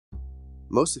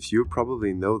Most of you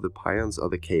probably know the pions or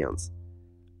the kaons.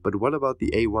 But what about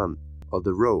the A1, or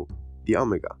the rho, the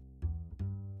omega?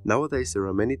 Nowadays there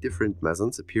are many different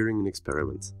mesons appearing in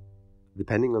experiments.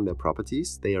 Depending on their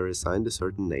properties, they are assigned a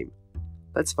certain name.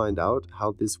 Let's find out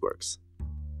how this works.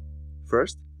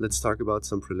 First, let's talk about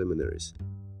some preliminaries.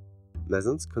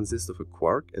 Mesons consist of a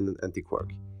quark and an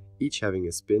antiquark, each having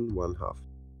a spin 1/2.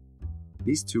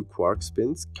 These two quark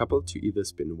spins couple to either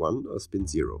spin 1 or spin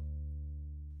 0.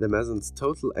 The meson's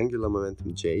total angular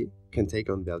momentum J can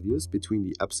take on values between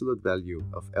the absolute value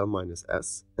of L minus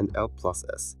S and L plus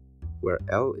S, where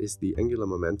L is the angular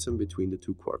momentum between the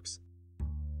two quarks.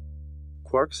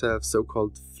 Quarks have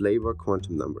so-called flavor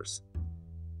quantum numbers.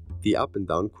 The up and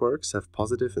down quarks have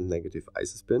positive and negative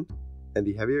isospin, and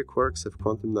the heavier quarks have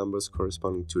quantum numbers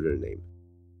corresponding to their name.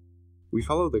 We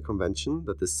follow the convention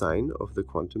that the sign of the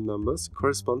quantum numbers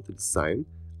correspond to the sign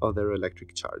of their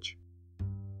electric charge.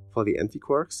 For the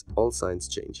antiquarks, all signs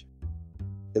change.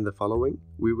 In the following,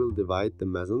 we will divide the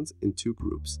mesons in two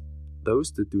groups, those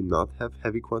that do not have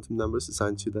heavy quantum numbers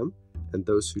assigned to them, and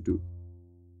those who do.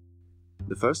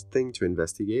 The first thing to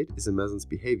investigate is a meson's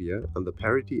behavior under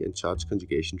parity and charge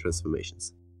conjugation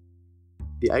transformations.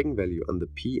 The eigenvalue under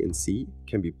P and C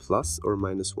can be plus or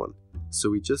minus 1, so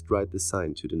we just write the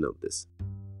sign to denote this.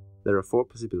 There are 4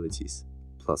 possibilities: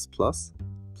 plus plus,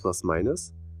 plus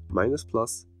minus, minus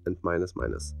plus, and minus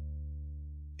minus.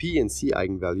 P and C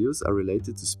eigenvalues are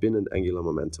related to spin and angular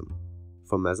momentum.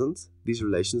 For mesons, these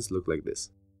relations look like this.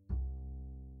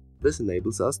 This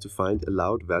enables us to find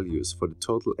allowed values for the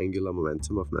total angular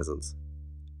momentum of mesons.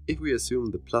 If we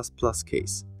assume the plus plus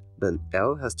case, then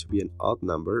L has to be an odd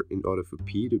number in order for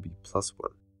P to be plus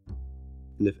 1.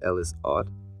 And if L is odd,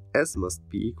 S must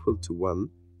be equal to 1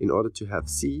 in order to have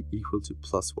C equal to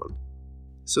plus 1.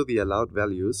 So the allowed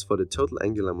values for the total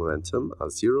angular momentum are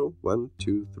 0, 1,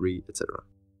 2, 3, etc.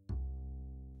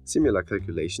 Similar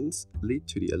calculations lead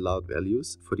to the allowed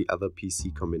values for the other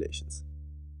PC combinations.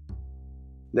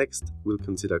 Next, we'll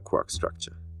consider quark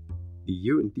structure. The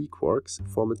U and D quarks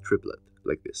form a triplet,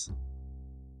 like this.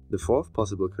 The fourth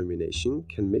possible combination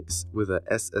can mix with a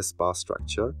SS bar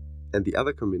structure, and the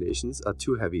other combinations are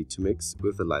too heavy to mix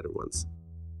with the lighter ones.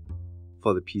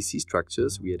 For the PC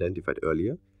structures we identified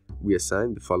earlier, we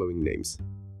assign the following names.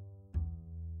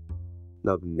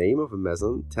 Now the name of a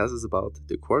meson tells us about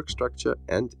the quark structure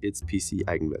and its PC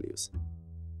eigenvalues.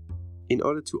 In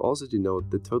order to also denote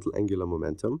the total angular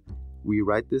momentum, we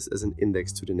write this as an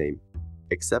index to the name,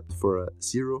 except for a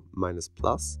 0 minus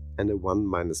plus and a 1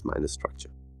 minus minus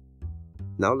structure.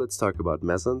 Now let's talk about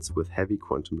mesons with heavy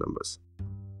quantum numbers.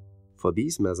 For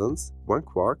these mesons, one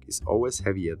quark is always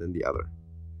heavier than the other.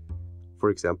 For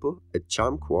example, a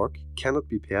charm quark cannot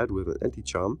be paired with an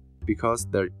anticharm because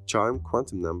their charm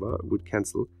quantum number would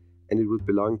cancel and it would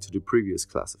belong to the previous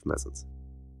class of mesons.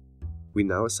 We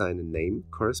now assign a name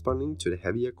corresponding to the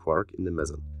heavier quark in the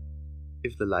meson.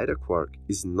 If the lighter quark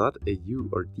is not a U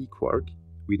or D quark,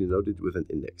 we denote it with an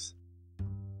index.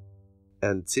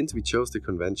 And since we chose the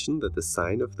convention that the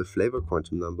sign of the flavor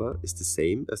quantum number is the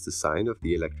same as the sign of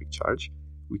the electric charge,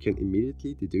 we can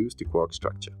immediately deduce the quark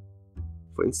structure.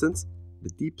 For instance, the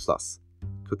D plus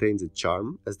contains a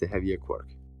charm as the heavier quark.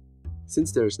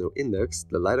 Since there is no index,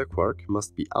 the lighter quark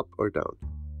must be up or down.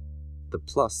 The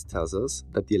plus tells us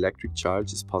that the electric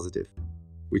charge is positive,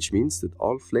 which means that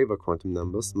all flavor quantum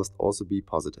numbers must also be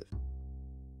positive.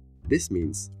 This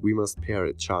means we must pair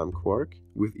a charm quark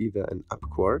with either an up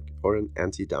quark or an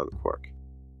anti-down quark.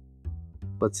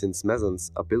 But since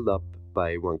mesons are built up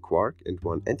by one quark and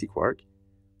one antiquark,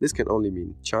 this can only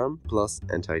mean charm plus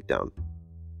anti-down.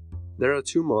 There are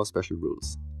 2 more special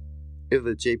rules. If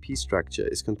the JP structure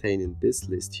is contained in this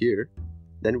list here,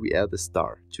 then we add a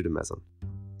star to the meson.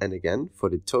 And again, for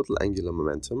the total angular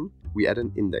momentum, we add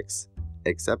an index,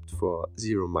 except for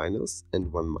 0 minus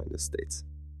and 1 minus states.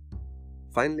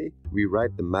 Finally, we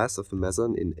write the mass of the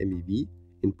meson in MEV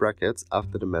in brackets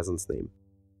after the meson's name.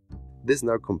 This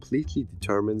now completely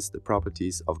determines the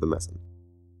properties of the meson.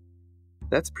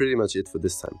 That's pretty much it for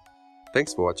this time.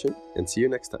 Thanks for watching and see you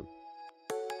next time.